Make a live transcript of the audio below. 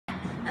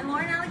I'm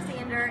Lauren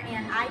Alexander,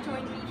 and I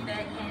joined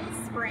BFit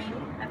in spring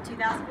of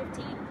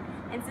 2015.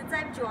 And since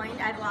I've joined,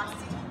 I've lost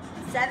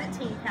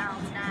 17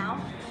 pounds now.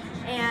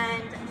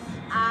 And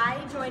I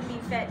joined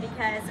BFit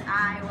because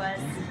I was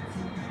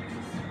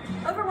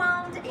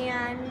overwhelmed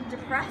and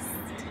depressed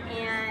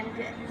and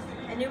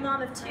a new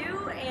mom of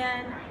two,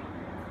 and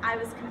I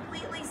was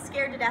completely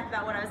scared to death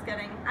about what I was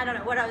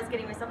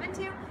getting myself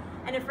into.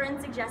 And a friend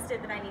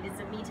suggested that I needed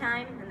some me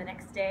time, and the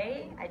next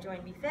day I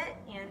joined BFit,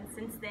 and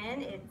since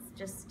then it's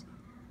just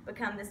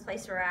become this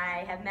place where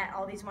I have met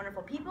all these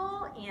wonderful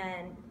people,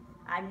 and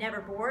I'm never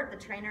bored. The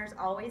trainers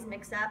always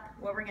mix up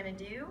what we're gonna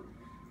do,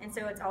 and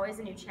so it's always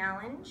a new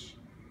challenge.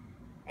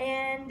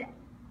 And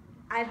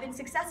I've been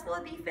successful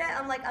at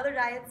BFit, unlike other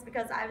diets,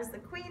 because I was the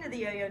queen of the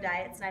yo-yo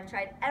diets, and I've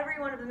tried every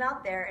one of them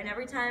out there, and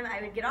every time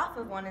I would get off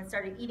of one and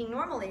started eating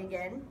normally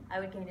again, I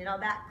would gain it all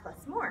back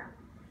plus more.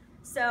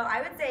 So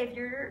I would say if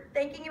you're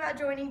thinking about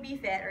joining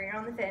BFit or you're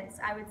on the fence,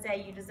 I would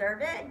say you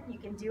deserve it, you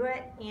can do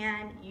it,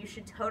 and you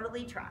should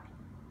totally try.